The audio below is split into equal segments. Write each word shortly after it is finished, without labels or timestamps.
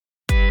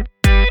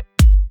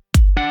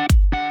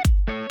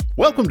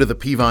Welcome to the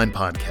Peavine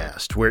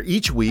Podcast, where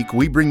each week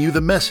we bring you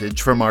the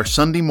message from our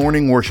Sunday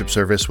morning worship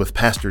service with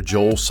Pastor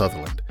Joel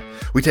Sutherland.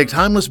 We take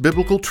timeless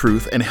biblical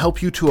truth and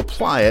help you to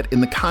apply it in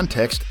the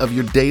context of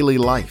your daily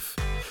life.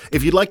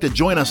 If you'd like to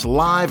join us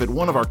live at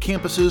one of our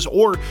campuses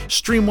or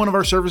stream one of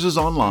our services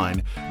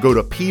online, go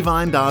to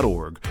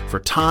peavine.org for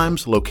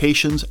times,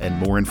 locations, and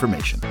more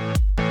information.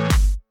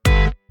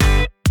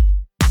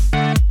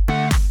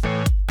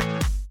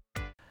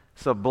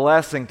 It's a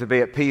blessing to be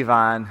at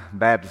Peavine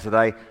Baptist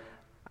today.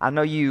 I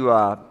know you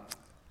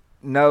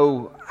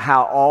know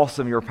how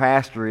awesome your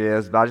pastor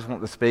is, but I just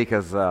want to speak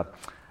as a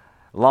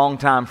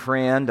longtime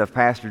friend of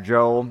Pastor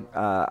Joel.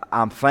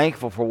 I'm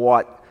thankful for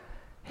what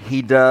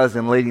he does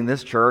in leading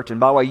this church. And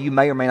by the way, you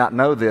may or may not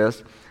know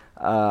this.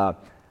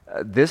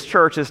 This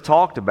church is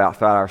talked about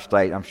throughout our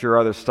state. I'm sure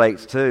other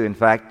states too. In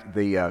fact,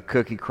 the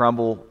cookie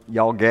crumble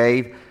y'all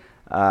gave,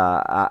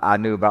 I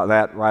knew about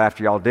that right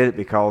after y'all did it,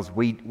 because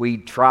we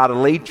try to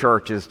lead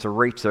churches to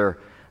reach their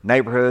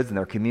neighborhoods and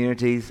their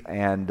communities.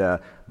 And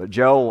but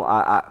Joel,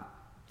 I'm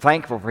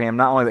thankful for him,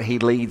 not only that he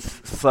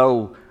leads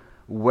so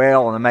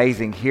well and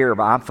amazing here,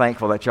 but I'm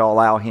thankful that y'all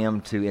allow him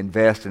to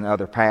invest in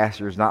other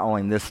pastors, not only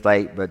in this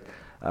state, but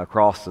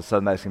across the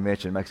Southern Baptist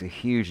Convention. It makes a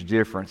huge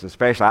difference.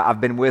 Especially, I've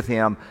been with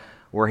him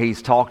where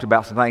he's talked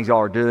about some things y'all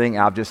are doing.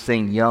 I've just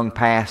seen young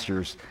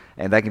pastors,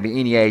 and they can be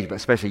any age, but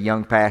especially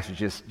young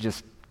pastors,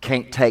 just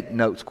can't take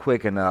notes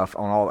quick enough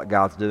on all that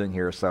God's doing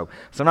here. So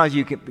sometimes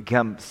you can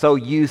become so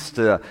used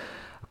to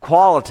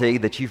quality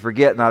that you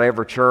forget not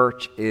every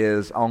church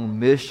is on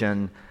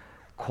mission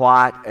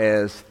quite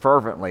as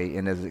fervently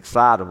and as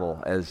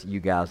excitable as you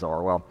guys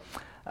are. Well,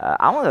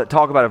 I want to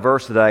talk about a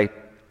verse today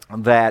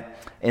that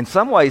in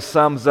some ways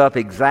sums up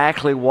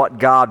exactly what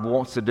God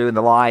wants to do in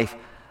the life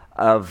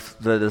of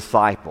the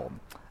disciple.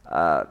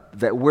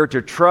 That we're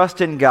to trust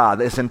in God.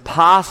 It's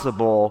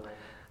impossible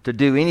to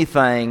do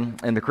anything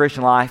in the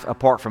Christian life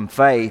apart from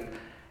faith,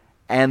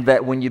 and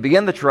that when you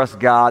begin to trust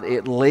God,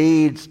 it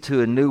leads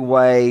to a new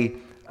way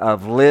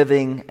of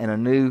living and a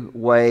new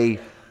way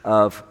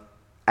of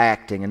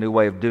acting, a new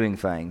way of doing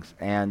things.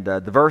 And the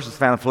verse is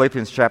found in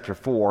Philippians chapter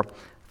 4.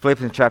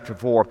 Philippians chapter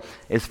 4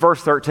 is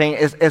verse 13.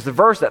 It's a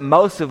verse that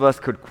most of us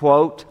could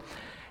quote,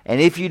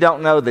 and if you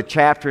don't know the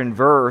chapter and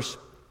verse,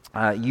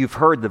 you've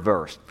heard the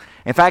verse.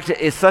 In fact,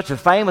 it's such a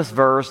famous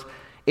verse,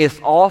 it's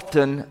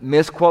often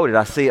misquoted.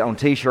 I see it on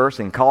t-shirts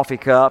and coffee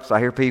cups. I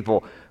hear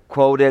people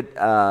quote it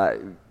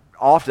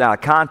often out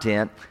of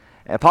content.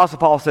 And Apostle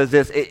Paul says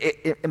this,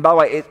 and by the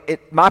way,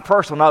 my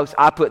personal notes,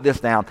 I put this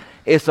down.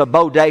 It's a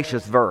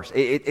bodacious verse.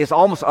 It's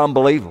almost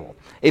unbelievable.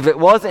 If it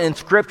wasn't in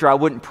Scripture, I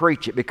wouldn't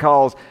preach it,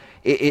 because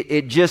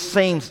it just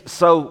seems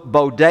so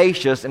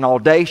bodacious and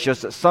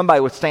audacious that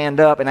somebody would stand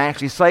up and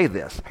actually say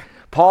this.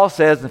 Paul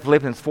says in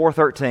Philippians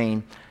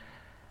 4:13,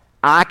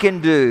 I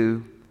can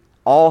do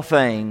all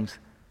things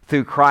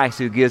through Christ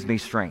who gives me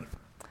strength.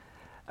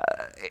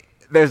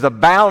 There's a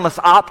boundless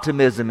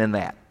optimism in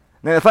that.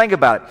 Now think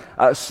about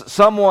it.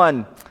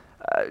 Someone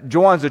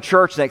joins a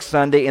church next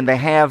Sunday and they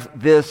have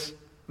this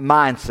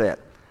mindset.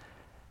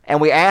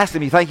 And we ask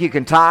them, you think you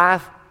can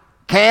tithe?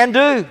 Can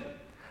do.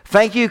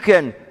 Think you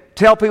can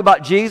tell people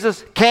about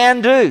Jesus?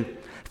 Can do.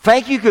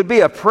 Think you could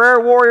be a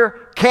prayer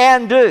warrior?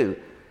 Can do.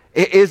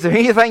 Is there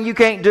anything you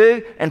can't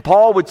do? And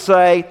Paul would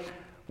say,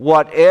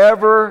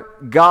 whatever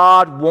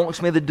God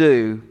wants me to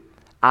do,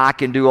 I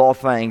can do all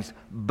things.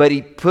 But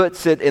he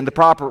puts it in the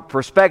proper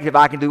perspective.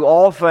 I can do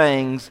all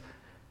things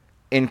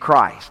in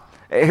Christ.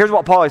 Here's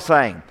what Paul is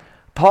saying.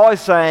 Paul is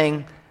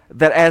saying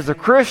that as a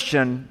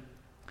Christian,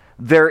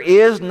 there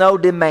is no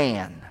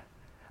demand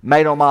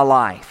made on my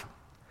life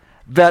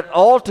that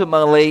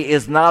ultimately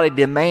is not a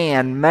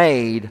demand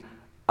made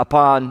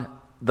upon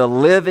the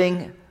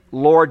living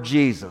Lord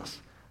Jesus,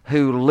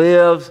 who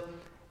lives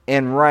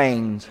and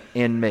reigns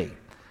in me.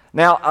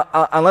 Now,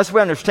 unless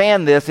we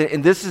understand this,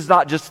 and this is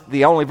not just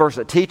the only verse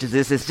that teaches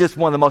this, it's just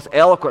one of the most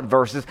eloquent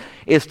verses.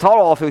 It's taught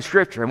all through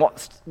Scripture. And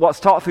what's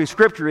taught through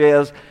Scripture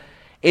is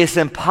it's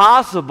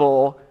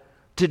impossible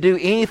to do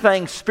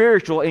anything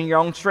spiritual in your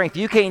own strength.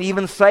 You can't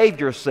even save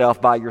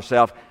yourself by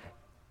yourself.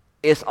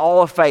 It's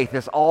all of faith.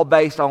 It's all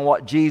based on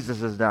what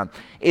Jesus has done.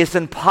 It's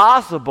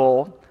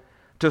impossible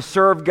to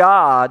serve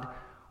God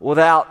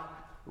without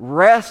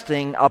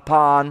resting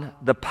upon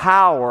the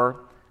power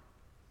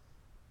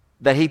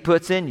that He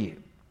puts in you.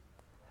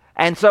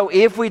 And so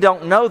if we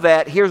don't know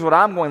that, here's what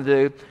I'm going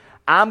to do.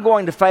 I'm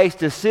going to face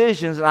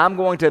decisions, and I'm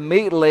going to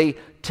immediately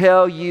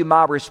tell you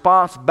my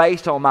response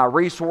based on my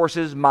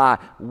resources, my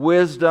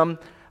wisdom,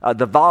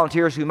 the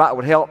volunteers who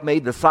would help me,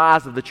 the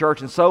size of the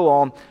church, and so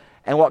on.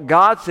 And what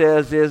God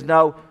says is,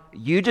 no,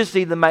 you just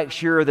need to make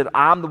sure that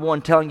I'm the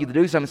one telling you to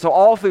do something. So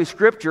all through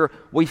Scripture,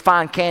 we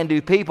find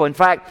can-do people. In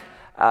fact,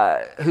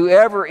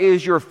 whoever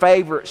is your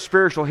favorite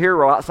spiritual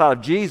hero outside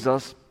of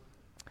Jesus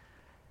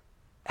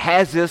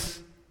has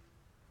this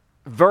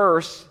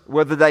verse,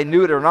 whether they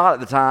knew it or not at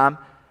the time,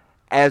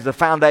 as a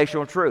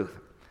foundational truth.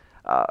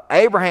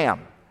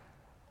 Abraham,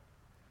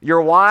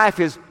 your wife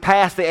is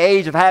past the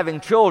age of having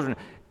children.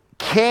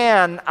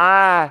 Can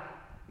I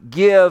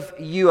give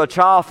you a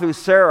child through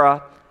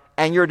Sarah?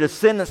 and your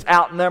descendants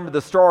outnumber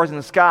the stars in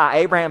the sky.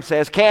 Abraham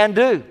says, can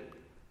do.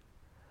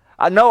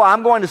 No,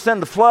 I'm going to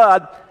send the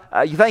flood.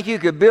 You think you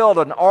could build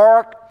an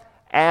ark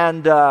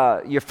and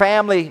your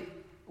family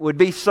would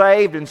be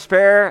saved and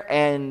spare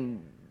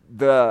and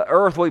the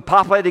earth will be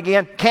populated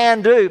again?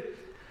 Can do.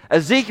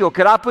 Ezekiel,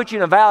 could I put you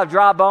in a valley of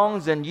dry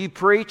bones and you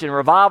preach and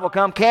revival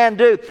come? Can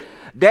do.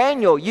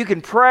 Daniel, you can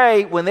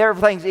pray when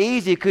everything's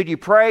easy. Could you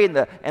pray in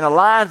the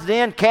lion's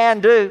den? Can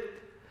do.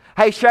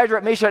 Hey,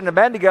 Shadrach, Meshach, and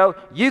Abednego,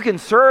 you can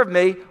serve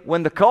me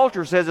when the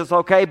culture says it's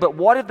okay, but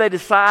what if they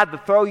decide to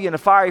throw you in a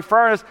fiery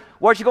furnace?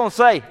 What you going to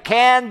say?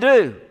 Can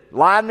do.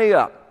 Line me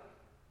up.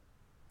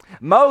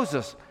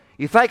 Moses,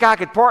 you think I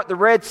could part the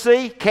Red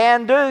Sea?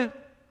 Can do.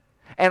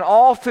 And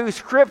all through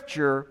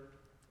Scripture,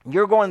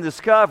 you're going to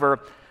discover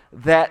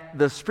that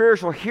the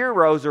spiritual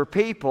heroes are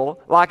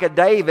people like a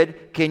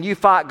David. Can you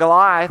fight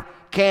Goliath?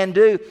 Can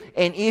do.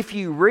 And if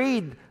you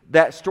read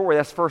that story,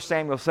 that's 1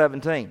 Samuel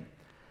 17.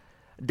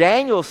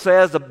 Daniel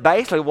says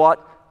basically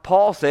what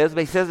Paul says, but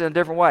he says it in a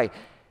different way.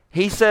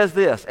 He says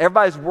this.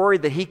 Everybody's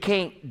worried that he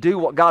can't do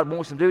what God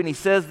wants him to do, and he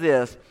says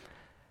this.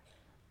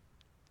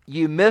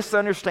 You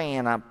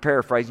misunderstand, I'm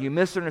paraphrasing, you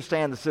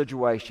misunderstand the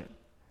situation.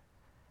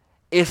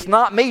 It's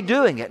not me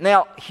doing it.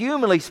 Now,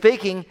 humanly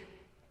speaking,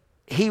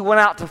 he went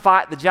out to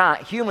fight the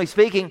giant. Humanly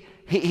speaking,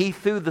 he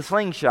threw the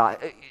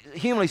slingshot.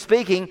 Humanly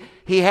speaking,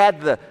 he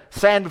had the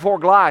sand before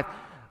Goliath.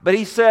 But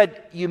he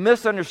said, you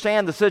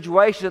misunderstand the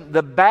situation.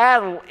 The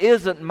battle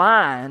isn't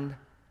mine.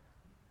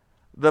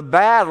 The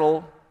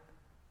battle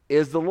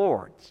is the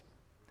Lord's.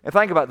 And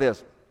think about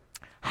this.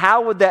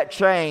 How would that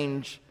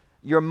change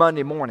your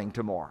Monday morning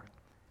tomorrow?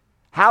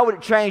 How would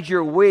it change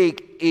your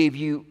week if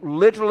you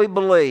literally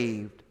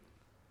believed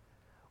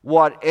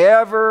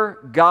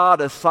whatever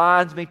God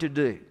assigns me to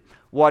do,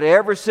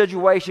 whatever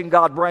situation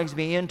God brings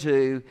me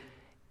into,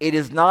 it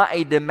is not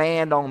a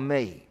demand on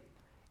me.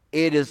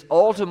 It is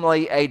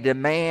ultimately a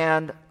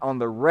demand on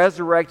the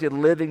resurrected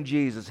living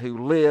Jesus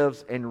who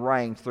lives and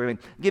reigns through me.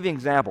 I'll give you an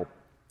example.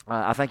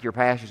 I think your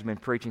pastor's been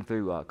preaching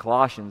through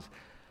Colossians.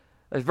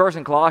 There's a verse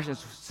in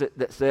Colossians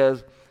that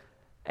says,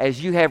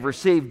 as you have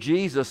received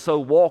Jesus, so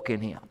walk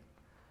in him.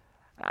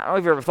 I don't know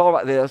if you've ever thought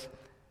about this.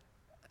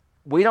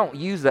 We don't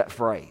use that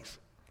phrase.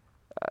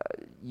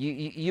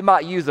 You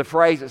might use a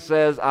phrase that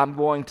says, I'm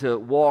going to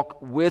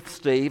walk with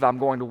Steve. I'm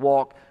going to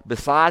walk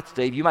beside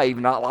Steve. You may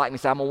even not like me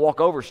say, I'm going to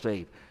walk over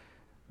Steve.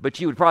 But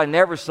you would probably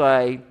never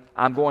say,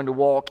 I'm going to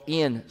walk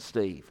in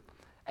Steve.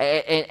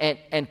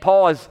 And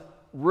Paul is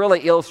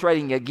really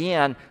illustrating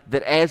again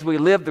that as we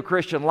live the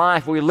Christian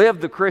life, we live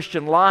the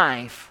Christian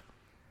life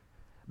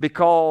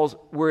because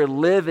we're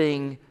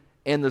living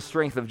in the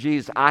strength of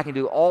Jesus. I can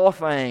do all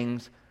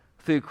things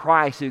through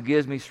Christ who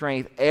gives me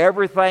strength.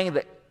 Everything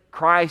that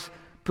Christ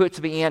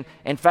puts me in.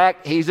 In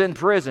fact, he's in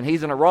prison.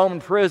 He's in a Roman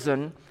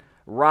prison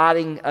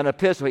writing an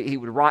epistle. He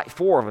would write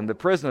 4 of them, the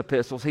prison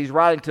epistles. He's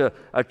writing to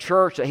a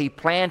church that he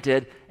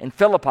planted in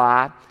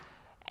Philippi,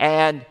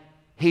 and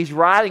he's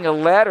writing a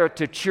letter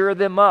to cheer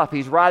them up.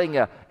 He's writing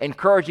an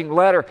encouraging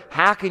letter.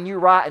 How can you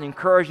write an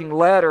encouraging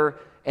letter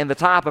in the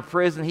type of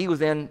prison he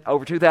was in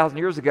over 2,000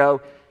 years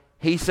ago?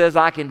 He says,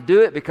 I can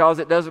do it because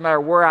it doesn't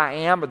matter where I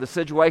am or the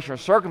situation or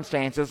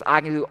circumstances. I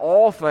can do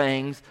all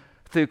things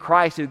through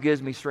Christ who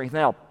gives me strength.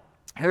 Now,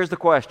 here's the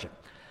question.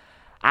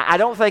 I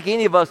don't think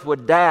any of us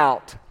would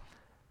doubt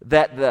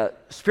that the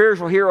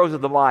spiritual heroes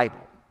of the Bible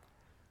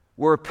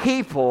were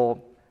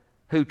people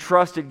who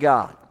trusted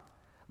God.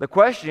 The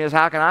question is,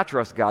 how can I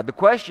trust God? The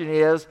question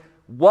is,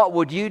 what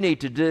would you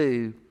need to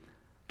do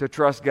to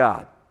trust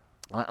God?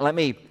 Let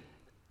me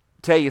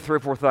tell you 3 or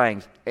 4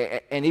 things.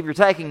 And if you're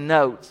taking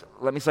notes,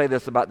 let me say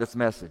this about this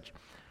message.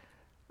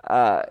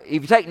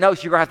 If you take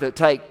notes, you're going to have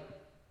to take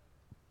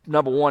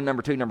number 1,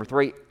 number 2, number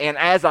 3. And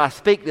as I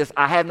speak this,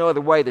 I have no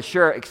other way to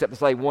share it except to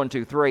say 1,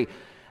 2, 3.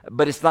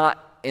 But it's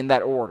not in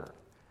that order.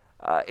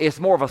 It's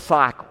more of a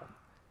cycle.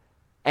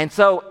 And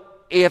so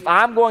if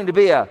I'm going to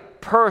be a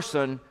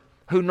person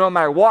who no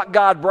matter what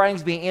God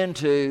brings me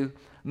into,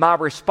 my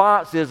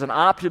response is an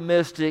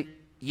optimistic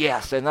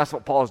yes. And that's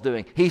what Paul's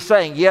doing. He's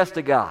saying yes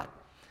to God.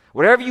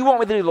 Whatever you want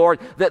me to do, Lord,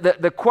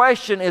 the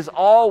question is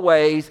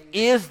always,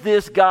 is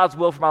this God's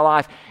will for my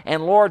life?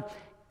 And Lord,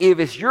 if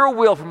it's your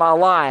will for my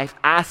life,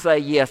 I say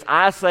yes.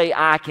 I say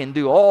I can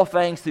do all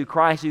things through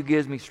Christ who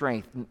gives me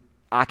strength.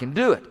 I can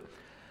do it.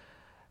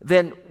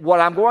 Then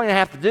what I'm going to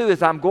have to do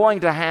is I'm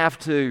going to have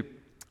to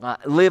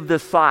live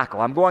this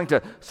cycle. I'm going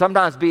to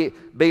sometimes be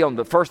on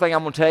the first thing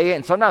I'm going to tell you,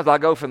 and sometimes I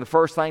go from the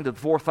first thing to the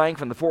fourth thing,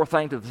 from the fourth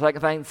thing to the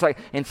second thing,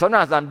 and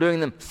sometimes I'm doing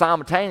them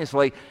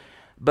simultaneously.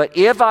 But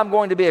if I'm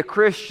going to be a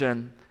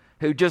Christian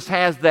who just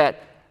has that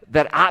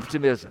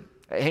optimism,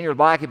 Henry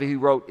Blackaby, who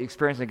wrote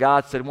Experiencing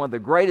God, said one of the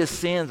greatest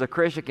sins a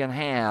Christian can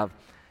have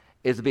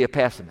is to be a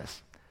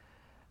pessimist.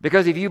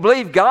 Because if you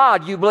believe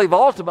God, you believe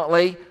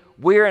ultimately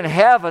we're in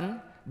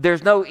heaven,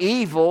 there's no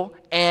evil,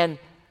 and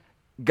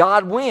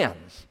God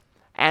wins.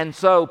 And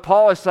so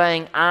Paul is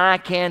saying, I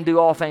can do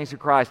all things through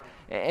Christ.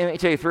 And let me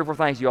tell you 3 or 4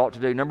 things you ought to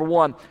do. Number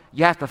 1,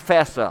 you have to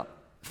fess up.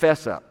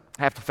 Fess up.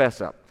 Have to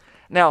fess up.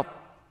 Now,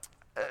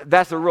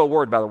 That's a real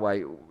word, by the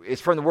way.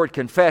 It's from the word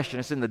confession.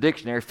 It's in the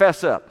dictionary.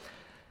 Fess up.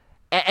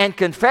 And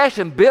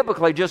confession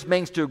biblically just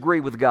means to agree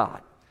with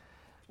God,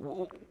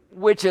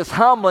 which is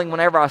humbling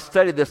whenever I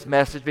study this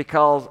message,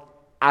 because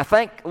I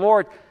think,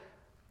 Lord,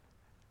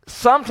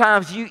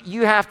 sometimes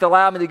you have to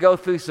allow me to go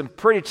through some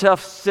pretty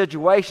tough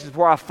situations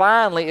where I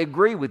finally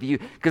agree with you,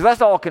 because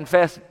that's all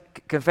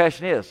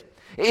confession is.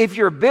 If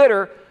you're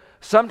bitter,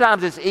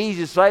 sometimes it's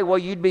easy to say, well,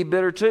 you'd be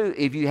bitter too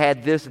if you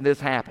had this and this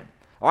happen.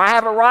 Or I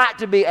have a right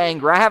to be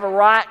angry. I have a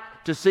right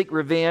to seek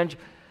revenge.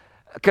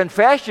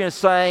 Confession is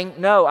saying,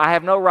 no, I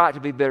have no right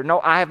to be bitter. No,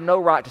 I have no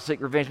right to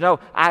seek revenge. No,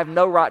 I have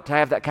no right to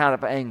have that kind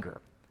of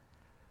anger.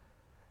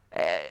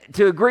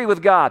 To agree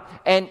with God.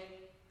 And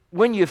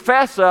when you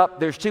fess up,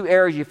 there's two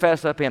areas you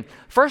fess up in.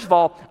 First of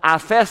all, I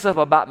fess up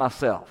about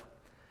myself.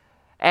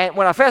 And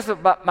when I fess up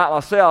about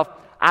myself,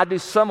 I do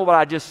some of what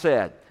I just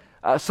said.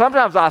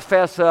 Sometimes I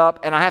fess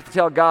up and I have to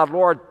tell God,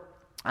 Lord,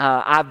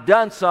 I've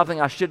done something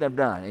I shouldn't have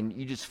done, and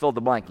you just fill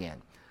the blank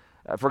in.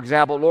 For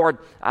example, Lord,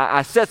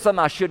 I said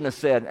something I shouldn't have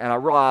said, and I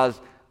realized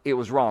it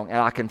was wrong, and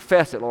I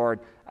confess it, Lord.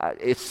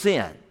 It's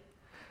sin.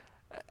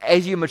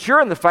 As you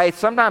mature in the faith,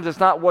 sometimes it's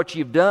not what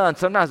you've done,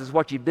 sometimes it's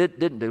what you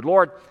didn't do.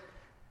 Lord,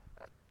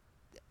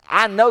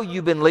 I know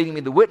you've been leading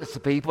me to witness to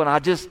people, and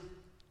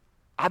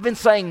I've been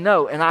saying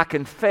no, and I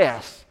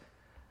confess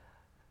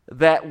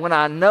that when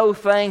I know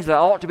things that I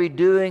ought to be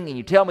doing, and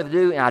you tell me to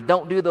do, and I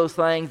don't do those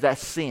things,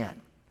 that's sin.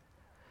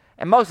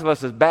 And most of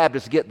us as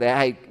Baptists get that,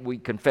 hey, we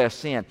confess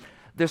sin.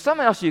 There's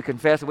something else you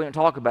confess that we don't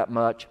talk about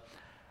much.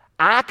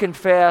 I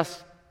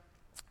confess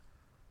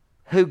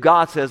who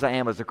God says I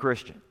am as a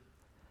Christian.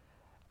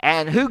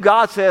 And who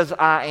God says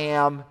I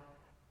am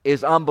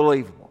is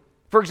unbelievable.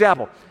 For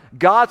example,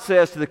 God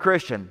says to the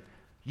Christian,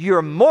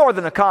 you're more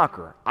than a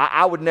conqueror.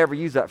 I would never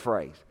use that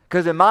phrase.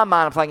 Because in my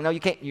mind, I'm thinking, no,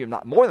 you can't. You're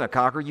not more than a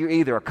conqueror. You're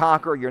either a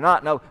conqueror or you're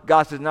not. No,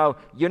 God says, no,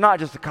 you're not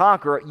just a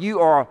conqueror. You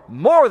are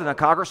more than a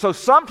conqueror. So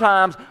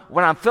sometimes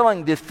when I'm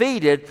feeling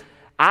defeated,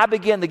 I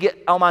begin to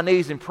get on my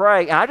knees and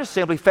pray, and I just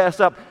simply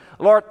fess up,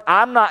 Lord,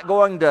 I'm not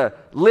going to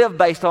live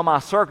based on my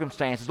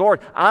circumstances.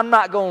 Lord, I'm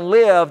not going to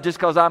live just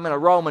because I'm in a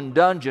Roman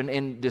dungeon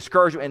in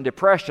discouragement and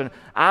depression.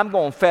 I'm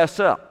going to fess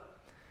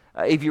up.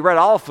 If you read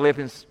all of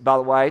Philippians, by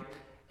the way,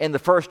 in the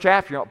first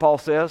chapter, you know what Paul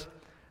says?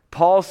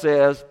 Paul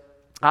says,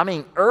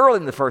 early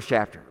in the first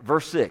chapter,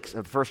 verse 6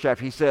 of the first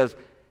chapter, he says,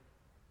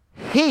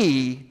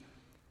 he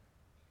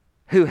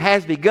who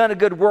has begun a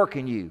good work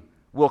in you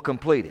will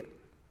complete it.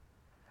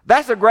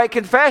 That's a great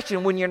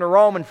confession when you're in a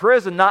Roman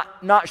prison,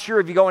 not sure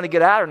if you're going to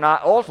get out or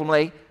not.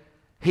 Ultimately,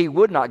 he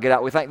would not get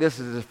out. We think this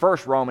is his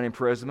first Roman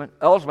imprisonment.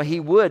 Ultimately,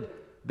 he would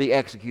be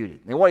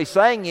executed. And what he's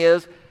saying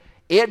is,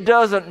 it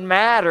doesn't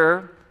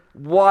matter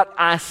what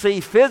I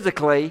see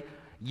physically,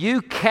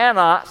 you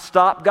cannot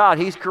stop God.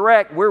 He's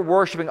correct. We're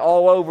worshiping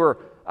all over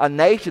a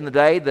nation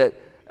today that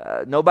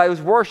nobody was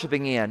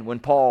worshiping in when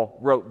Paul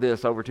wrote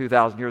this over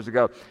 2,000 years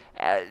ago.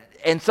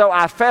 And so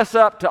I fess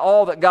up to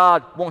all that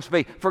God wants to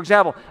be. For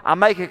example, I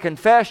make a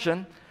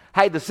confession.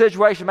 Hey, the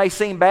situation may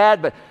seem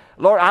bad, but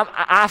Lord,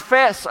 I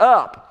fess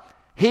up.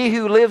 He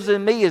who lives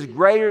in me is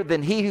greater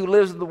than he who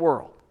lives in the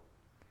world.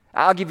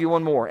 I'll give you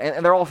one more,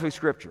 and they're all through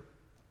Scripture.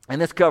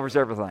 And this covers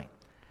everything.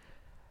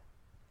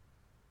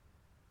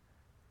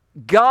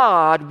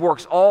 God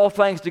works all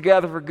things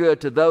together for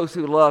good to those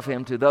who love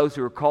Him, to those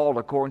who are called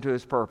according to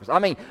His purpose.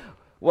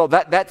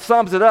 That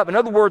sums it up. In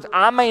other words,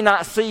 I may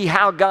not see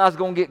how God's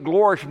going to get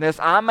glory from this.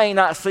 I may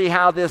not see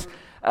how this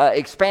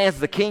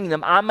expands the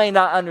kingdom. I may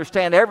not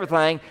understand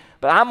everything,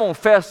 but I'm going to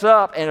fess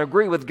up and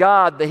agree with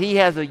God that He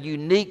has a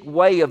unique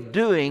way of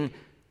doing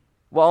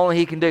what only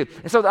He can do.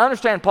 And so to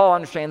understand Paul,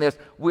 understand this.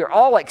 We're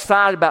all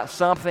excited about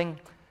something.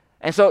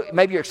 And so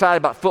maybe you're excited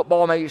about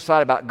football, maybe you're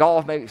excited about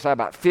golf, maybe you're excited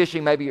about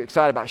fishing, maybe you're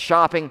excited about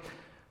shopping.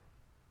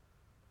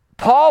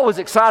 Paul was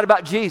excited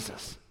about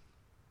Jesus.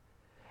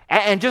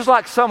 And just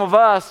like some of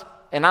us,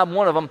 and I'm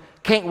one of them,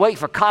 can't wait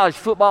for college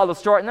football to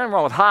start. Nothing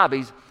wrong with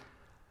hobbies.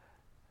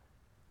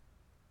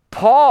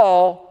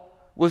 Paul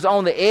was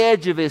on the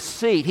edge of his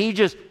seat. He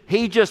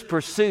just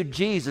pursued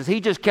Jesus.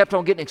 He just kept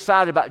on getting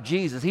excited about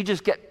Jesus. He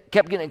just kept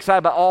getting excited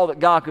about all that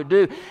God could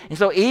do. And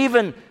so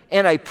even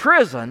in a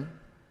prison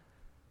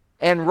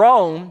in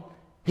Rome,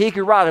 he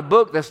could write a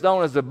book that's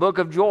known as the Book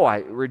of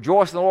Joy.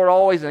 Rejoice in the Lord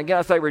always. And again,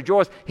 I say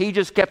rejoice. He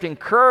just kept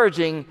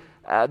encouraging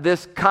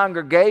this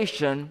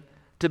congregation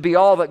to be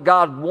all that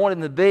God wanted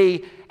them to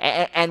be.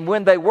 And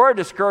when they were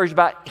discouraged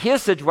about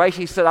his situation,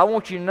 he said, I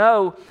want you to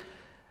know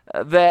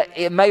that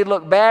it may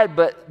look bad,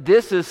 but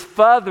this is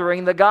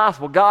furthering the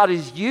gospel. God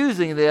is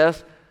using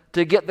this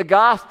to get the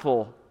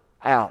gospel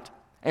out.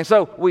 And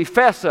so we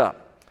fess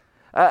up.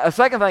 A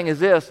second thing is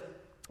this.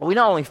 We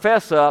not only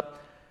fess up,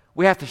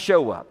 we have to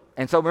show up.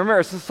 And so remember,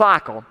 it's a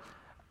cycle.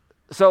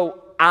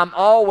 So I'm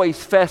always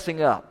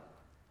fessing up.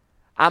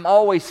 I'm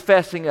always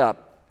fessing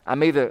up.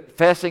 I'm either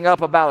fessing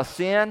up about a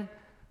sin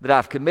that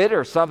I've committed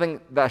or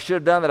something that I should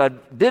have done that I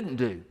didn't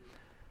do.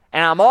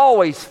 And I'm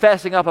always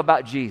fessing up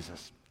about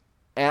Jesus.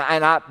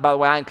 And by the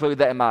way, I include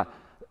that in my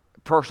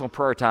personal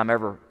prayer time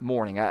every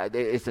morning.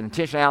 It's an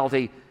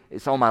intentionality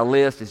It's on my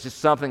list. It's just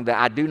something that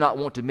I do not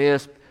want to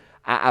miss.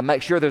 I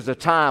make sure there's a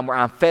time where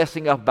I'm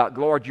fessing up about,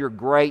 Lord, you're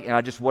great, and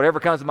I just, whatever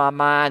comes to my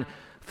mind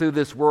through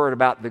this word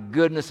about the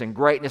goodness and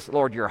greatness,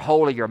 Lord, you're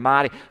holy, you're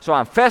mighty. So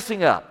I'm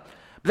fessing up.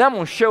 But then I'm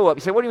going to show up.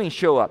 You say, what do you mean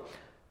show up?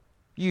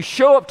 You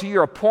show up to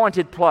your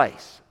appointed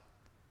place.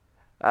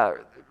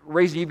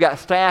 Reason you've got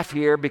staff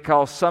here,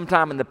 because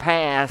sometime in the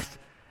past,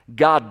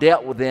 God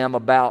dealt with them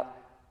about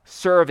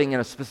serving in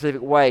a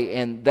specific way,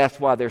 and that's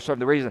why they're serving.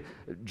 The reason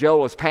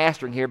Joel is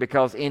pastoring here,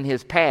 because in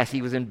his past,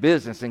 he was in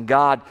business, and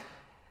God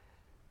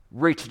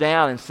reached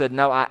down and said,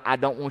 no, I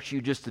don't want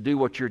you just to do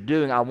what you're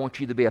doing. I want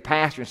you to be a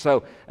pastor. And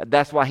so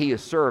that's why he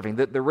is serving.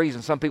 The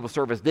reason some people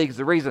serve as deacons,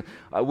 the reason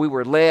we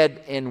were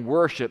led in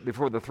worship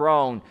before the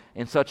throne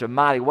in such a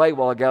mighty way a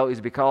while ago is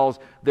because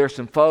there's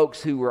some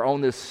folks who were on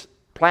this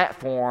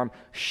platform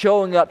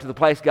showing up to the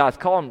place God's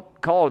called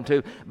them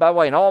to. By the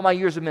way, in all my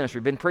years of ministry,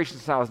 been preaching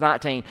since I was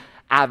 19,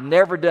 I've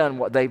never done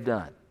what they've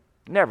done.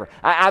 Never.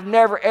 I've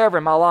never, ever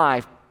in my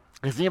life,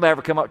 has anybody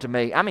ever come up to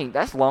me? I mean,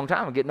 that's a long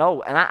time. I'm getting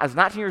old. And I was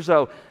 19 years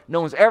old.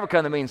 No one's ever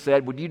come to me and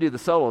said, would you do the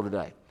solo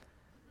today?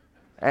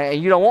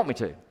 And you don't want me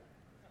to.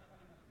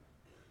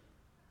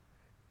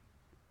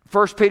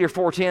 1 Peter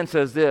 4:10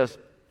 says this,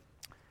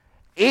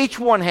 each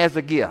one has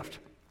a gift.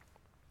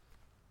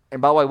 And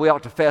by the way, we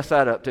ought to fess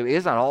that up too.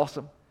 Isn't that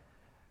awesome?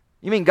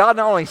 You mean God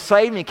not only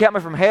saved me and kept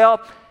me from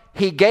hell,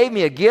 He gave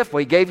me a gift. Well,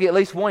 He gave you at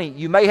least one.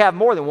 You may have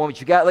more than one,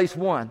 but you got at least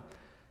one.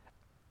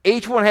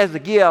 Each one has a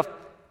gift.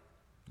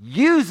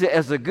 Use it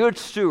as a good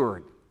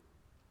steward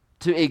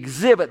to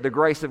exhibit the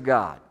grace of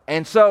God.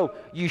 And so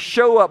you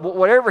show up,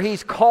 whatever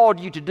He's called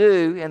you to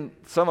do, and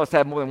some of us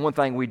have more than one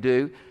thing we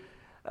do,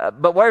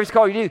 but whatever He's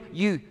called you to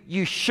do,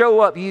 you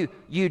show up,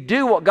 you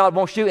do what God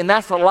wants you to do, and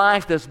that's a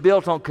life that's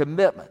built on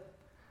commitment.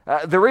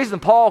 The reason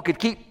Paul could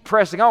keep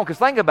pressing on, because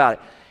think about it,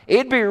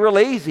 it'd be real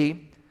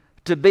easy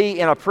to be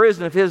in a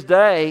prison of his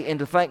day and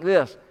to think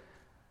this,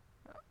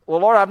 well,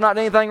 Lord, I've not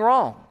done anything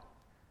wrong.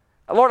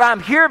 Lord,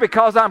 I'm here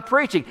because I'm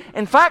preaching.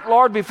 In fact,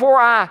 Lord, before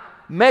I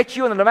met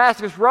you on the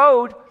Damascus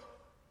Road,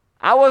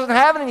 I wasn't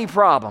having any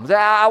problems.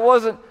 I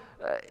wasn't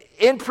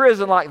in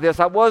prison like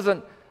this. I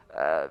wasn't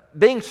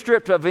being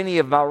stripped of any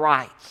of my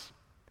rights.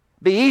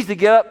 Be easy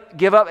to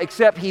give up,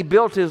 except he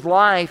built his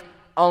life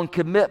on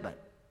commitment.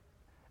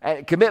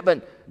 And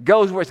commitment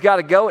goes where it's got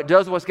to go. It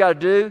does what it's got to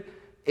do.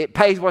 It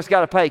pays what it's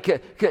got to pay.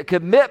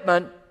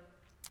 Commitment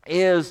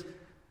is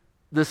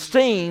the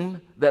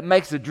steam that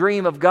makes the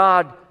dream of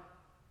God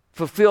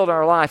fulfilled in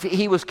our life.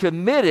 He was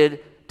committed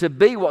to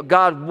be what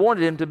God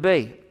wanted him to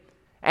be.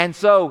 And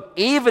so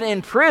even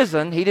in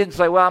prison, he didn't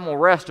say, well, I'm going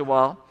to rest a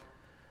while.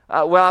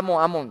 I'm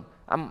going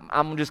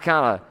to just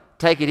kind of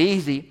take it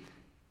easy.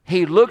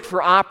 He looked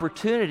for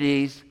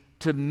opportunities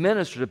to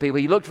minister to people.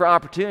 He looked for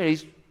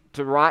opportunities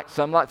to write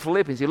something like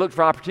Philippians. He looked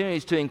for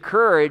opportunities to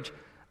encourage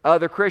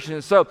other Christians.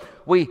 And so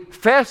we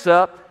fess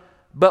up,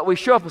 but we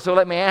show up. So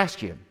let me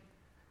ask you,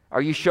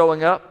 are you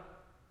showing up?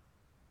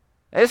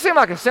 And it seemed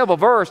like a simple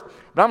verse,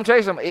 but I'm going to tell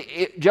you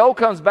something. Joel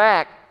comes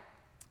back,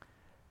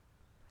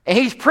 and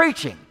he's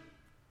preaching.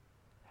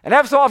 And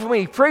every so often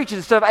when he preaches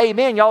and stuff,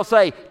 amen, y'all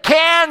say,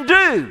 can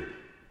do.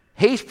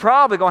 He's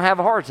probably going to have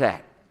a heart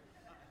attack.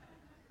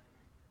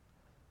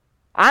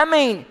 I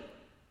mean,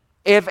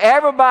 if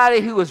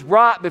everybody who was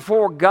brought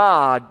before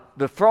God,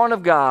 the throne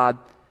of God,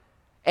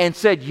 and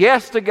said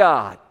yes to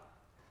God,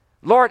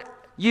 Lord,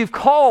 you've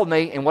called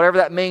me, and whatever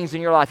that means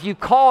in your life, you've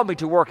called me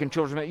to work in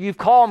children's ministry, you've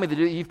called me to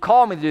do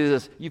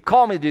this, you've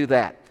called me to do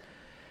that.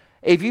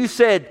 If you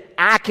said,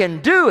 I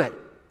can do it,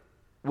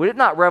 would it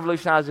not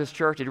revolutionize this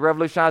church? It'd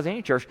revolutionize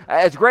any church.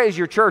 As great as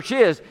your church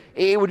is,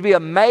 it would be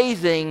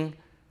amazing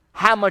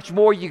how much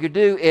more you could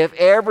do if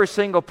every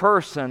single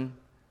person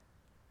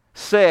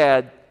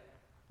said,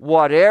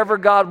 whatever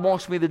God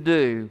wants me to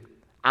do,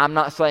 I'm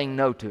not saying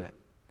no to it.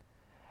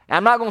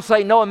 I'm not going to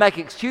say no and make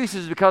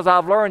excuses, because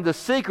I've learned the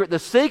secret. The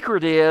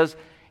secret is,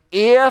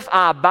 if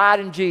I abide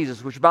in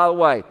Jesus, which, by the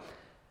way,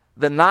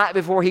 the night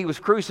before he was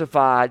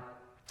crucified,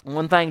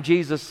 one thing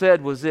Jesus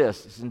said was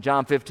this. It's in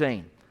John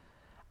 15.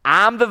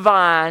 I'm the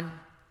vine,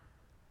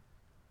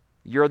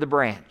 you're the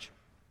branch.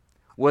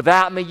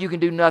 Without me, you can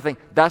do nothing.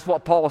 That's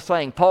what Paul is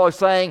saying. Paul is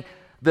saying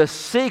the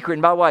secret,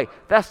 and by the way,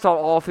 that's taught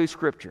all through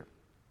Scripture.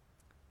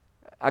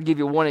 I'll give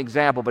you one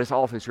example, but it's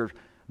all through Scripture.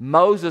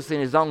 Moses, in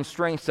his own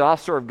strength, said, I'll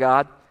serve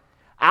God.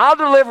 I'll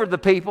deliver the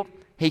people.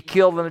 He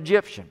killed an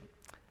Egyptian.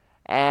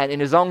 And in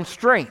his own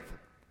strength,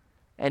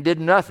 and did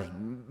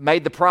nothing.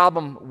 Made the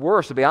problem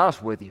worse, to be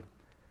honest with you.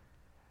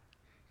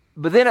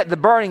 But then at the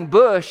burning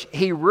bush,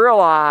 he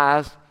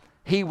realized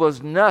he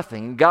was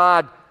nothing.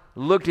 God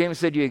looked at him and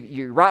said,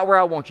 you're right where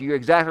I want you. You're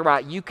exactly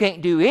right. You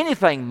can't do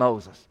anything,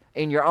 Moses,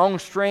 in your own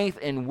strength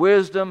and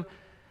wisdom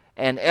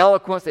and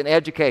eloquence and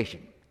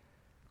education.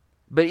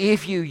 But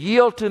if you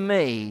yield to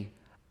me,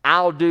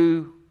 I'll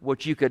do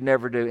what you could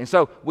never do. And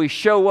so we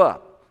show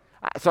up.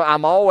 So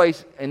I'm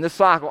always, in this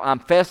cycle, I'm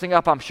fessing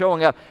up, I'm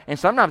showing up, and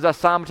sometimes that's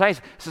simultaneous.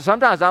 So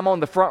sometimes I'm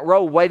on the front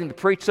row waiting to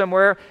preach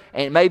somewhere,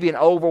 and it may be an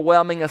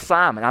overwhelming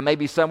assignment. I may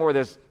be somewhere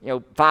there's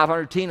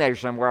 500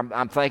 teenagers somewhere.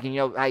 I'm thinking,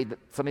 hey,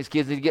 some of these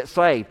kids need to get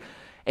saved.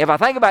 If I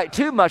think about it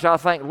too much, I'll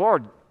think,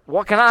 Lord,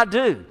 what can I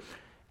do?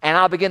 And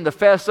I'll begin to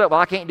fess up.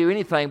 Well, I can't do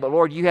anything, but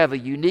Lord, you have a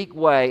unique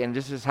way, and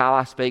this is how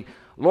I speak.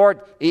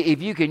 Lord,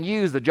 if you can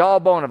use the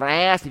jawbone of an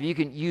ass, if you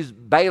can use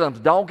Balaam's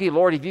donkey,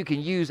 Lord, if you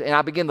can use, and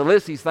I begin to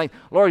list these things,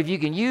 Lord, if you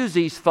can use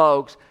these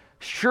folks,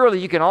 surely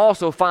you can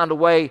also find a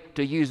way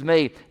to use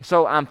me.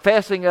 So I'm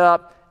fessing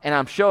up and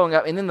I'm showing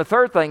up. And then the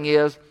third thing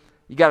is,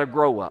 you got to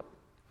grow up.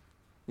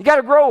 You got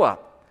to grow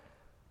up.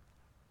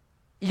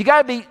 You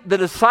got to be the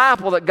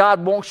disciple that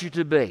God wants you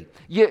to be.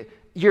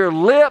 Your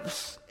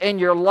lips and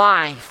your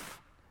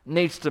life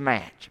needs to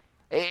match.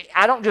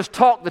 I don't just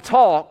talk the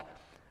talk,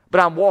 but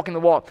I'm walking the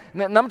walk.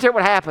 Now, let me tell you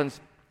what happens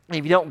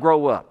if you don't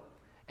grow up.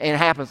 And it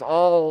happens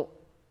all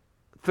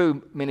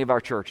through many of our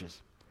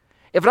churches.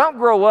 If I don't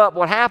grow up,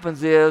 what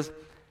happens is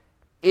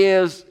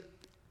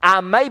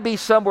I may be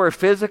somewhere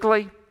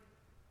physically,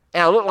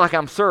 and I look like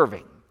I'm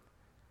serving.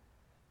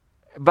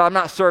 But I'm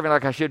not serving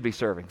like I should be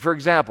serving. For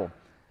example,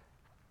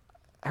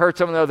 I heard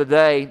someone the other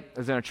day, I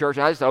was in a church,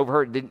 and I just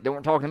overheard it. They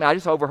weren't talking to me, I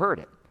just overheard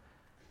it.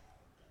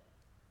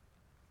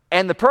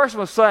 And the person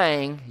was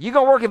saying, you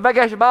going to work in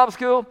Vacation Bible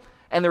School?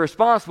 And the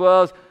response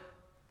was,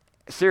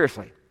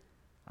 seriously,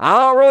 I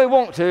don't really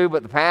want to,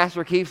 but the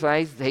pastor keeps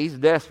saying he's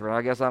desperate.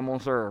 I guess I'm going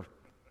to serve.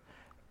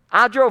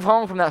 I drove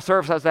home from that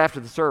service. I was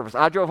after the service.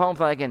 I drove home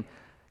thinking,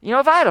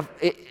 if I had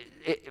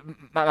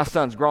my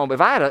son's grown, but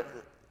if I had a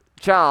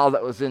child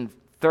that was in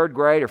third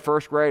grade or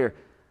first grade,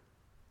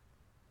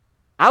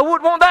 I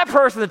wouldn't want that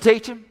person to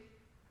teach him.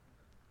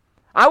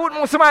 I wouldn't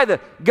want somebody to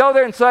go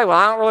there and say, well,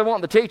 I don't really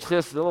want to teach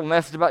this little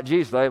message about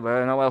Jesus today, but I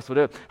don't know what else to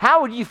do.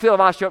 How would you feel if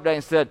I showed up there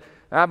and said,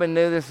 I've been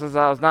doing this since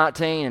I was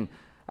 19, and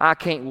I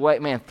can't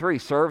wait. Man, 3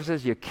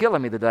 services, you're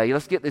killing me today.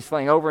 Let's get this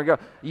thing over and go.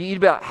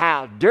 You'd be like,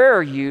 how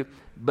dare you?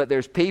 But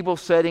there's people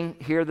sitting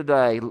here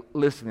today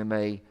listening to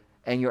me,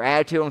 and your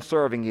attitude on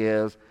serving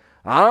is,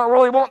 I don't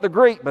really want the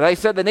Greek, but they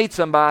said they need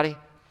somebody.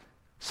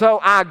 So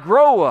I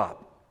grow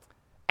up,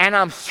 and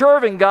I'm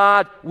serving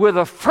God with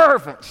a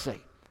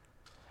fervency.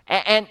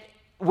 And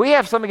we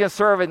have something against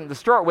serving to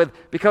start with,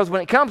 because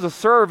when it comes to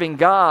serving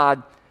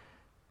God,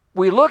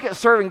 we look at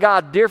serving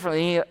God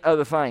differently than any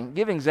other thing.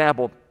 Give an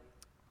example.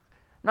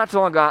 Not too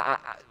long ago, I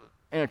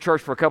in a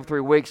church for a couple, 3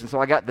 weeks, and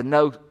so I got to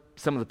know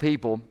some of the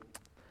people.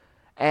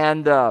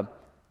 And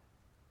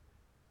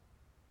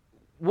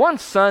one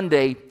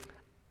Sunday,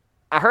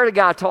 I heard a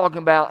guy talking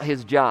about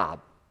his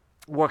job.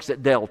 Works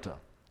at Delta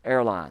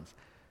Airlines.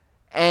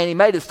 And he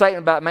made a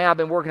statement about, man, I've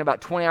been working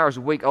about 20 hours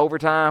a week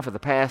overtime for the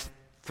past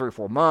 3 or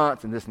 4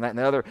 months, and this and that and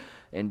the other,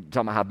 and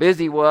talking about how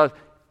busy he was.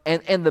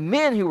 And the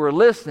men who were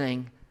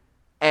listening,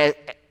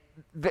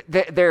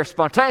 their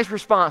spontaneous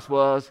response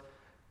was,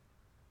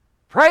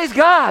 praise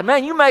God,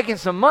 man, you making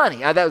some money.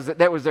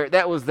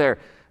 That was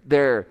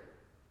their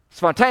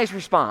spontaneous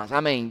response.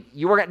 I mean,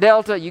 you work at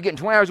Delta, you getting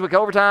 20 hours a week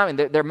overtime, and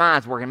their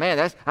mind's working. Man,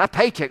 that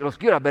paycheck looks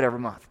good, I bet, every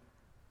month.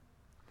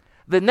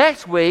 The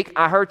next week,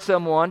 I heard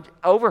someone,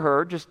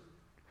 overheard, just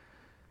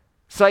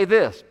say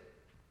this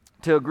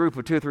to a group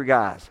of 2 or 3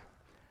 guys.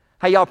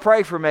 Hey, y'all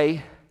pray for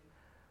me.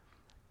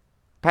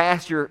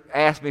 Pastor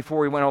asked me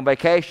before he went on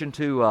vacation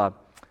to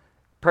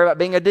pray about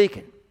being a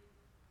deacon.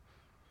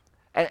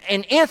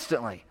 And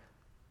instantly,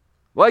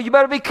 well, you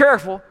better be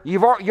careful.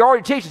 You're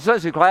already teaching Sunday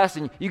school class,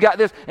 and you got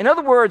this. In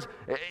other words,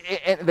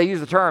 they use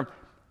the term,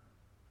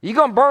 you're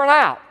going to burn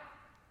out.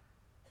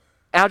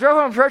 And I drove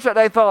home from church that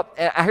day and thought,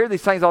 I hear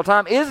these things all the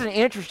time, isn't it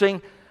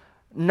interesting?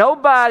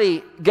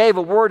 Nobody gave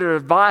a word of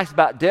advice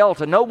about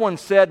Delta. No one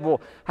said,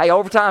 well, hey,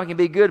 overtime can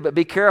be good, but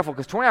be careful,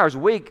 because 20 hours a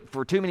week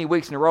for too many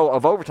weeks in a row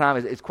of overtime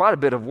is quite a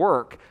bit of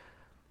work.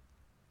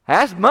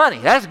 That's money.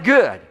 That's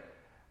good.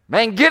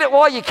 Man, get it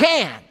while you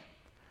can.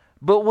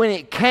 But when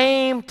it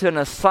came to an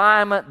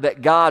assignment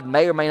that God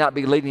may or may not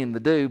be leading him to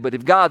do, but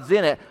if God's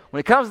in it, when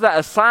it comes to that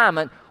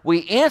assignment, we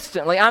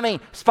instantly,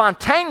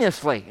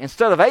 spontaneously,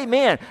 instead of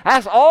amen,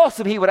 that's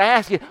awesome, he would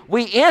ask you,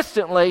 we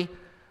instantly,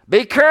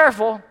 be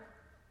careful,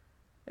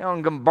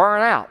 I'm going to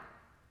burn out.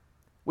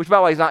 Which, by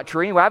the way, is not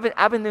true anyway.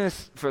 I've been doing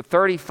this for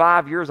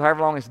 35 years,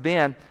 however long it's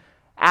been.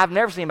 I've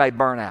never seen anybody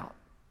burn out.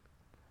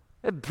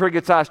 It's a pretty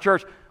good-sized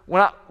church.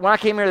 When I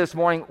came here this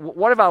morning,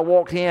 what if I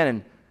walked in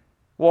and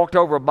walked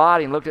over a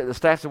body and looked at the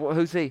staff and said, well,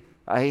 who's he?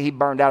 He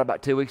burned out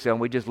about 2 weeks ago,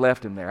 and we just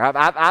left him there.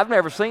 I've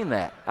never seen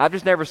that. I've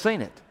just never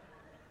seen it.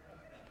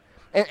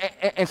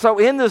 And so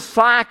in this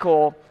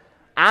cycle,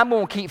 I'm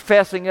going to keep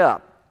fessing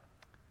up.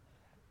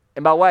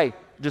 And by the way,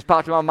 just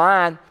popped in my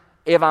mind,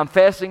 if I'm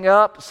fessing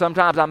up,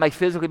 sometimes I may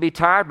physically be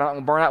tired, but I'm not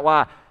going to burn out.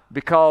 Why?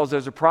 Because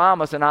there's a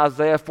promise in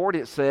Isaiah 40.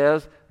 It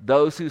says,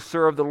 those who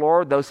serve the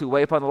Lord, those who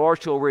wait upon the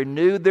Lord shall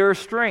renew their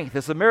strength.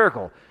 It's a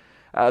miracle.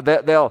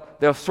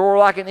 They'll soar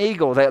like an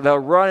eagle. They'll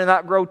run and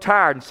not grow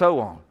tired, and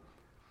so on.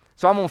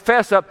 So I'm going to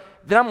fess up,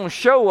 then I'm going to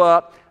show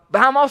up,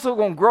 but I'm also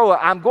going to grow up.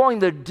 I'm going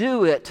to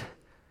do it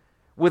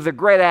with a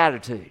great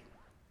attitude.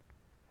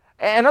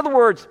 In other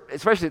words,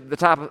 especially the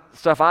type of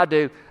stuff I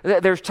do,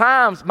 there's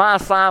times my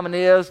assignment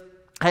is,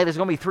 hey, there's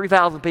going to be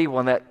 3,000 people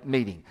in that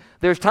meeting.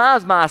 There's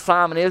times my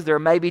assignment is there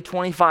may be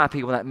 25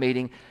 people in that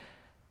meeting.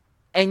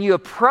 And you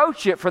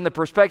approach it from the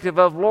perspective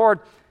of, Lord,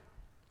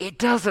 it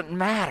doesn't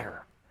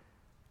matter.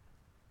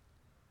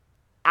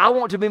 I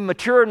want to be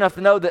mature enough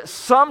to know that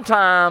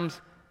sometimes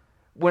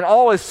when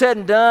all is said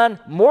and done,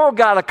 more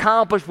got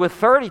accomplished with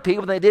 30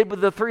 people than they did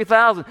with the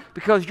 3,000,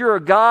 because you're a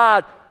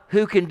God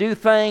who can do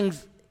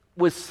things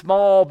with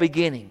small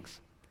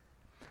beginnings.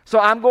 So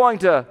I'm going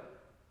to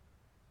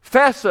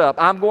fess up.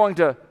 I'm going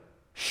to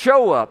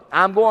show up.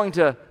 I'm going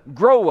to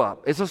grow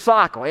up. It's a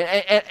cycle.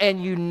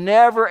 And you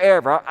never,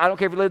 ever, I don't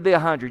care if you live to be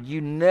 100,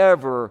 you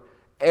never,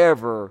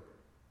 ever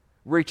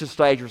reach a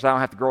stage where I don't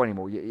have to grow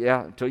anymore.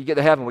 Yeah, until you get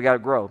to heaven, we got to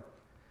grow.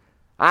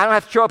 I don't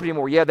have to show up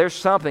anymore. Yeah, there's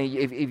something.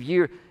 If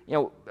you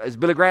know, as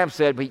Billy Graham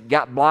said, he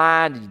got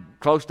blind,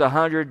 close to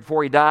 100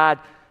 before he died.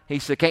 He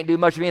said, can't do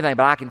much of anything,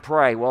 but I can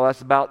pray. Well,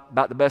 that's about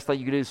the best thing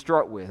you can do to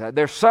start with.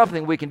 There's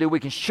something we can do.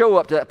 We can show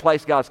up to that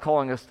place God's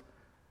calling us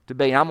to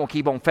be. And I'm going to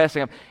keep on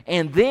fessing up.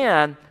 And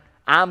then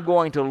I'm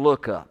going to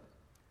look up.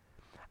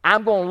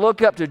 I'm going to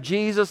look up to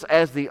Jesus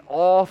as the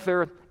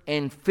author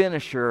and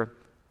finisher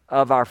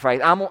of our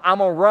faith. I'm going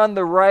to run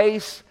the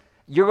race.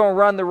 You're going to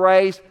run the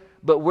race,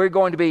 but we're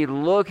going to be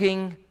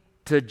looking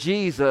to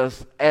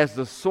Jesus as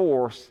the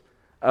source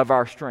of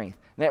our strength.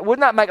 Now,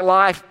 wouldn't that make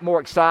life more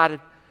excited?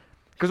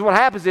 Because what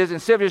happens is,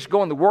 instead of just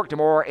going to work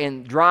tomorrow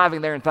and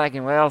driving there and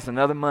thinking, well, it's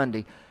another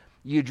Monday,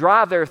 you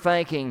drive there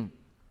thinking,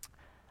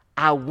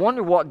 I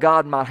wonder what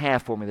God might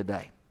have for me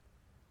today.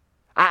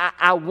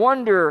 I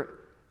wonder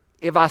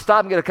if I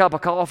stop and get a cup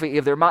of coffee,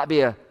 if there might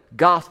be a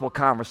gospel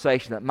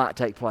conversation that might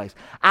take place.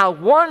 I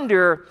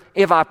wonder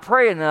if I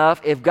pray enough,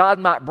 if God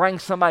might bring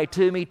somebody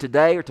to me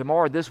today or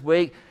tomorrow or this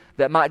week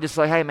that might just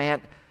say, hey,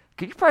 man,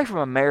 could you pray for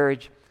my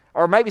marriage?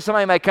 Or maybe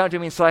somebody may come to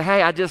me and say,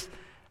 hey, I just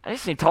need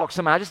to talk to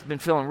somebody. I've just been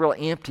feeling real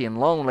empty and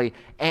lonely,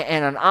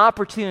 and an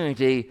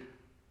opportunity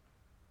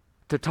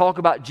to talk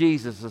about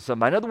Jesus to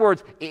somebody. In other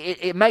words,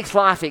 it makes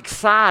life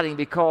exciting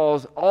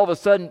because all of a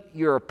sudden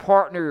you're a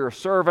partner, you're a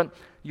servant,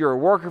 you're a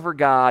worker for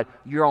God,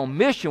 you're on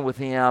mission with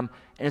Him,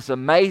 and it's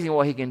amazing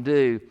what He can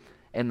do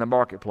in the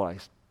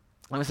marketplace.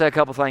 Let me say a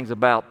couple things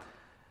about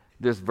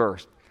this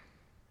verse.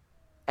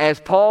 As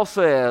Paul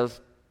says,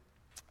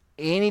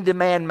 any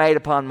demand made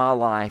upon my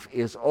life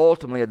is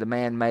ultimately a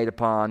demand made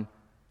upon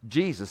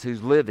Jesus,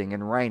 who's living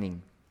and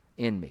reigning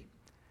in me.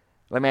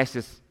 Let me ask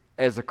this,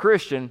 as a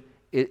Christian,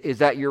 is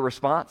that your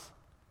response?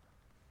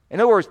 In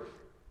other words,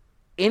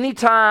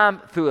 anytime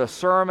through a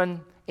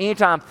sermon,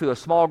 anytime through a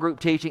small group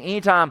teaching,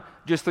 anytime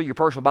just through your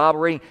personal Bible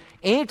reading,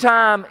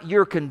 anytime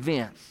you're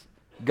convinced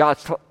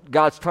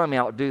God's telling me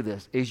I'll do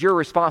this, is your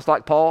response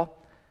like Paul?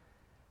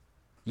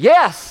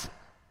 Yes,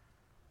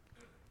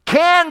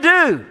 can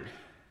do.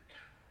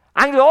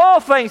 I can do all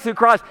things through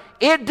Christ.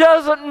 It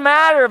doesn't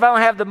matter if I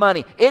don't have the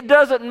money. It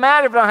doesn't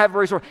matter if I don't have the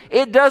resource.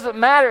 It doesn't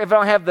matter if I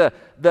don't have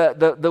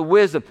the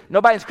wisdom.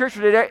 Nobody in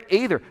Scripture did that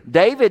either.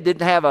 David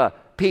didn't have a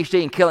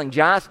PhD in killing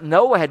giants.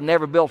 Noah had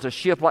never built a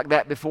ship like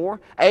that before.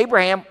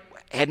 Abraham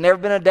had never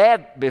been a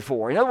dad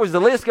before. In other words,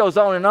 the list goes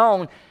on and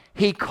on.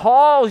 He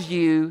calls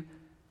you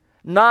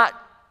not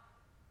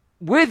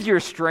with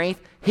your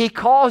strength. He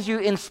calls you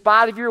in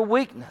spite of your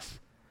weakness.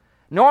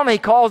 Normally, He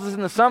calls us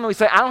in the summer. We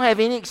say, I don't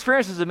have any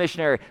experience as a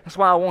missionary. That's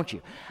why I want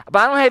you. But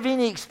I don't have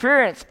any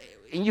experience,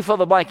 and you fill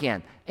the blank in.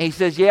 And He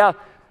says, yeah,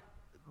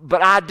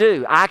 but I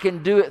do. I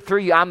can do it through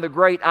you. I'm the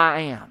great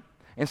I am.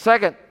 And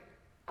second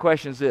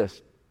question is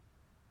this.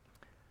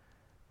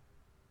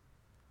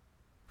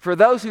 For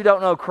those who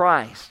don't know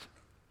Christ,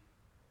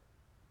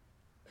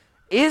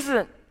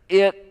 isn't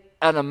it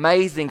an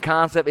amazing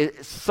concept?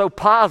 It's so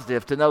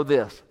positive to know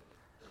this.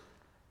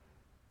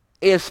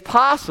 It's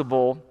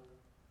possible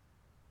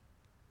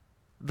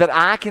that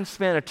I can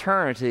spend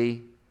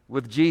eternity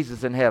with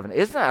Jesus in heaven.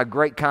 Isn't that a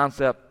great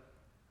concept?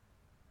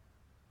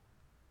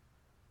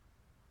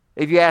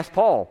 If you ask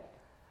Paul,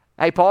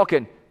 hey, Paul,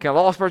 can a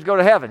lost person go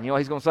to heaven? You know what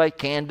he's going to say?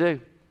 Can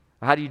do.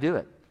 How do you do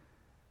it?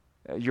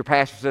 Your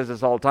pastor says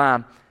this all the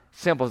time.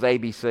 Simple as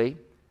ABC.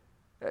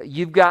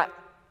 You've got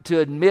to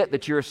admit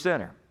that you're a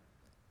sinner.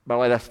 By the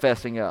way, that's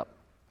fessing up.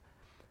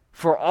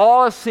 For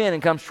all have sinned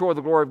and come short of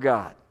the glory of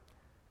God.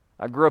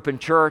 I grew up in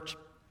church,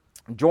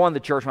 joined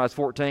the church when I was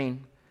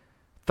 14.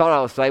 Thought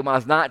I was saved. When I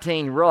was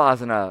 19,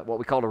 realizing what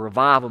we called a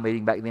revival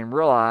meeting back then,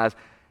 realized,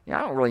 I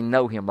don't really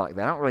know Him like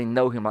that. I don't really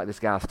know Him like this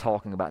guy's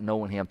talking about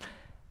knowing Him.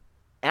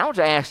 And I want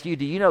to ask you,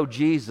 do you know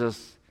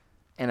Jesus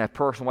in a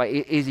personal way?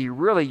 Is He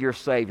really your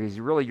Savior? Is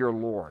He really your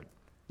Lord?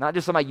 Not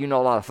just somebody you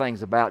know a lot of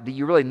things about. Do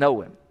you really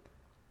know Him?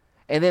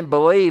 And then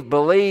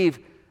believe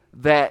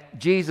that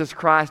Jesus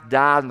Christ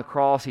died on the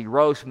cross. He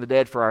rose from the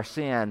dead for our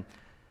sin.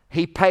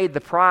 He paid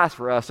the price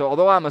for us. So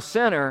although I'm a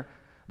sinner,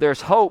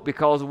 there's hope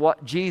because of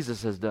what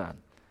Jesus has done.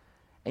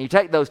 And you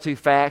take those two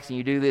facts and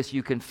you do this,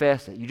 you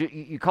confess it.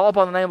 You call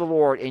upon the name of the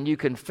Lord and you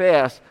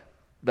confess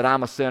that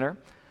I'm a sinner.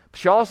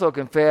 But you also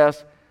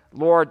confess,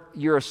 Lord,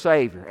 you're a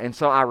Savior. And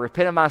so I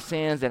repent of my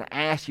sins and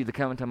ask you to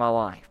come into my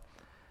life.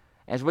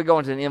 As we go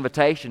into an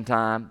invitation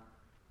time,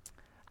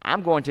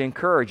 I'm going to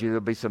encourage you.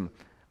 There'll be some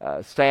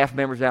staff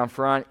members down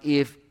front.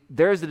 If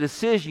there's a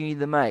decision you need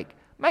to make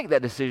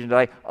that decision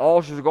today.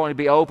 Altars are going to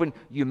be open.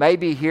 You may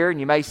be here and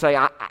you may say,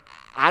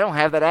 I don't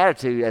have that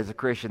attitude as a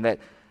Christian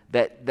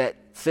that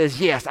says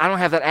yes. I don't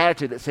have that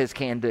attitude that says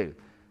can do.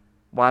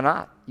 Why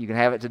not? You can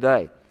have it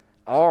today.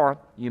 Or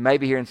you may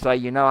be here and say,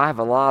 I have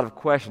a lot of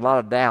questions, a lot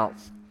of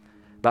doubts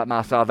about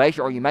my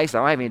salvation. Or you may say,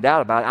 I don't have any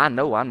doubt about it. I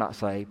know I'm not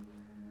saved.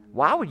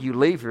 Why would you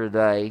leave here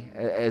today,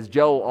 as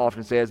Joel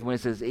often says, when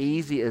it's as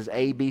easy as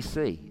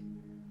ABC,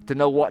 to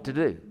know what to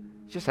do?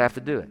 You just have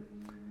to do it.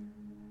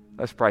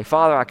 Let's pray.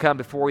 Father, I come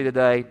before you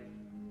today.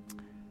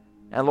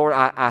 And Lord,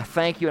 I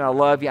thank you and I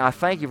love you. I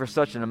thank you for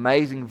such an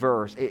amazing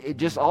verse. It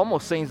just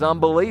almost seems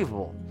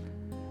unbelievable,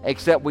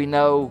 except we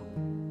know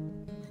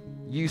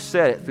you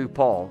said it through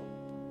Paul.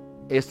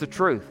 It's the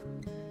truth.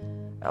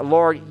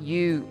 Lord,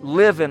 you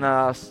live in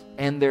us,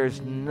 and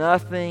there's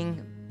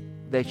nothing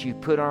that you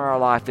put on our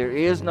life. There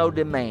is no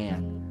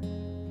demand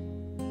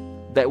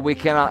that we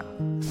cannot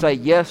say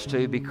yes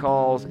to,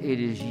 because it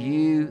is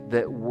you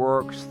that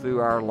works through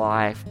our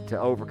life to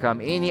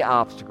overcome any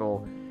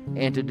obstacle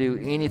and to do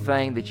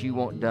anything that you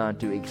want done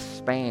to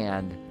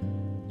expand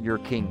your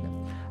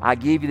kingdom. I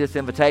give you this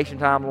invitation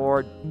time,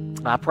 Lord.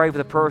 I pray for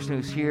the person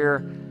who's here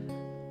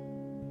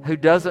who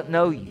doesn't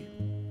know you.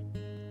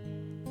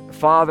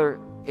 Father,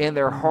 in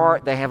their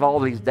heart, they have all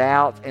these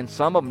doubts, and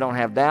some of them don't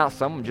have doubts.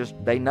 Some of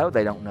them they know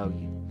they don't know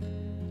you.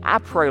 I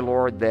pray,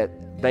 Lord, that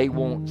they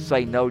won't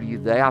say no to you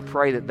today. I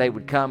pray that they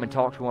would come and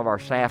talk to one of our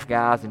staff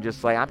guys and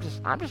just say, I'm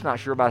just not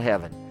sure about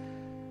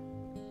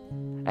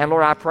heaven. And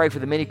Lord, I pray for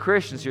the many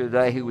Christians here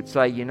today who would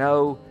say, I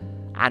know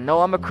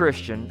I'm a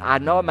Christian. I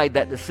know I made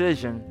that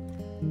decision.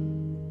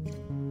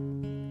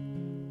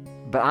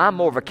 But I'm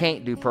more of a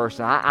can't-do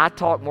person. I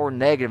talk more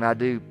negative than I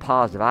do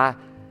positive.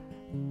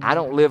 I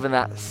don't live in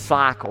that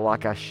cycle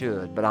like I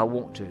should, but I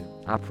want to.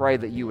 I pray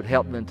that you would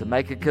help them to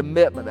make a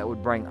commitment that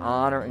would bring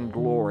honor and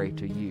glory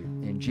to you.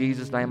 In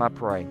Jesus' name I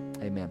pray.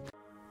 Amen.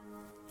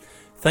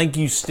 Thank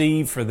you,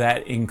 Steve, for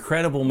that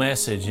incredible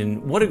message.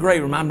 And what a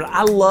great reminder.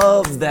 I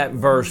love that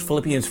verse,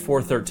 Philippians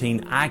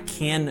 4:13. I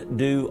can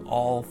do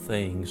all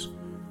things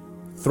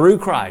through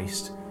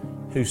Christ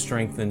who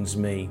strengthens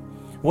me.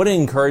 What an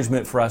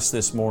encouragement for us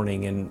this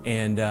morning,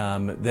 and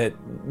that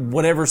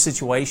whatever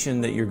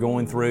situation that you're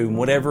going through,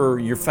 whatever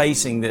you're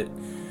facing that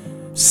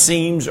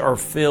seems or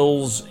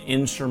feels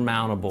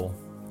insurmountable,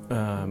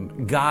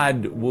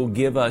 God will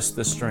give us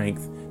the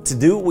strength to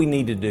do what we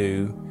need to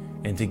do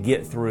and to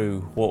get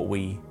through what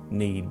we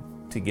need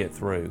to get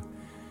through.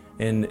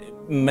 And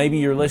maybe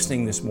you're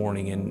listening this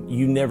morning and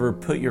you never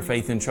put your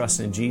faith and trust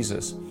in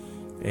Jesus.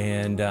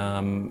 And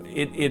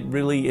it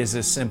really is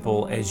as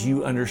simple as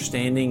you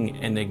understanding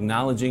and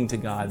acknowledging to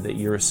God that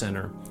you're a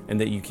sinner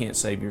and that you can't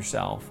save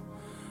yourself.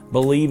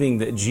 Believing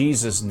that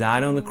Jesus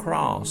died on the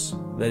cross,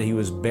 that He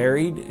was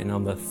buried, and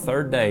on the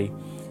third day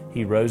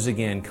He rose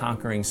again,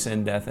 conquering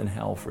sin, death, and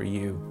hell for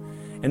you.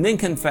 And then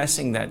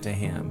confessing that to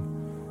Him.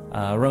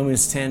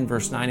 Romans 10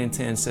 verse 9 and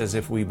 10 says,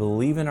 if we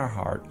believe in our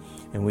heart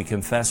and we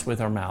confess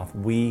with our mouth,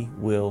 we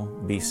will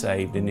be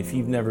saved. And if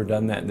you've never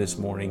done that this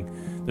morning,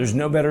 there's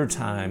no better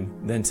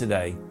time than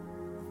today.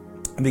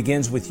 It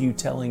begins with you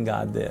telling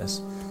God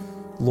this: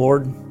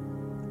 Lord,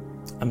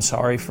 I'm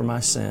sorry for my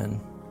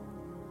sin.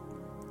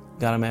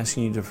 God, I'm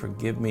asking you to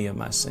forgive me of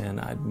my sin.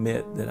 I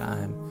admit that I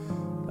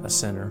am a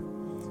sinner.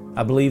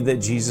 I believe that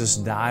Jesus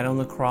died on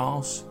the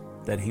cross,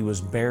 that He was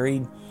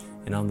buried,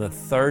 and on the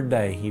third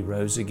day He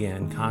rose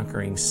again,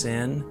 conquering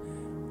sin,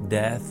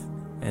 death,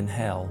 and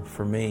hell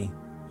for me.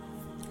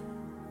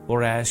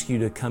 Lord, I ask you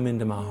to come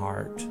into my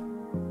heart,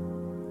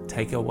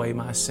 take away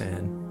my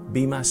sin,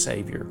 be my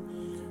Savior.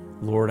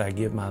 Lord, I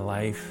give my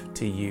life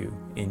to you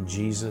in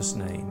Jesus'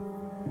 name.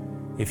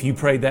 If you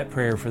prayed that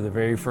prayer for the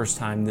very first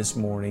time this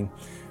morning,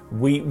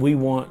 we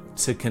want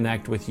to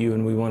connect with you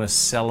and we want to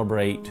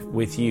celebrate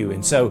with you.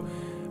 And so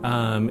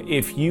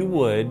if you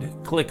would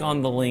click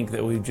on the link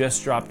that we've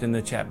just dropped in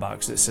the chat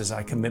box that says,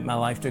 I commit my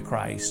life to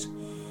Christ.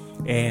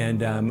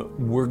 And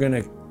we're going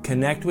to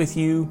connect with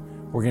you.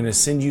 We're going to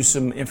send you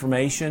some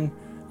information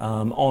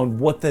on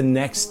what the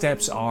next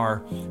steps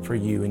are for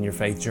you in your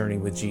faith journey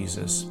with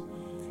Jesus.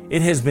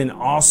 It has been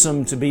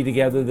awesome to be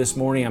together this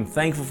morning. I'm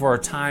thankful for our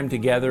time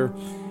together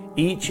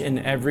each and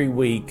every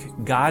week.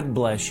 God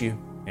bless you,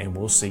 and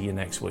we'll see you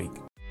next week.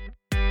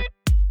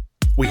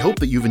 We hope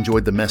that you've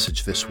enjoyed the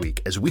message this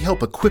week as we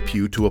help equip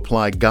you to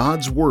apply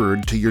God's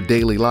Word to your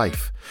daily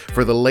life.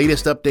 For the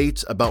latest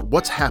updates about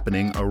what's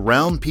happening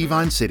around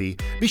Peavine City,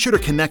 be sure to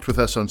connect with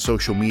us on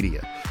social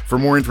media. For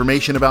more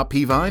information about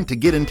Peavine, to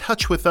get in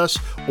touch with us,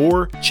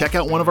 or check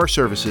out one of our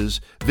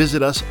services,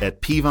 visit us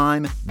at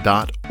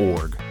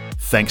peavine.org.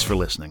 Thanks for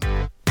listening.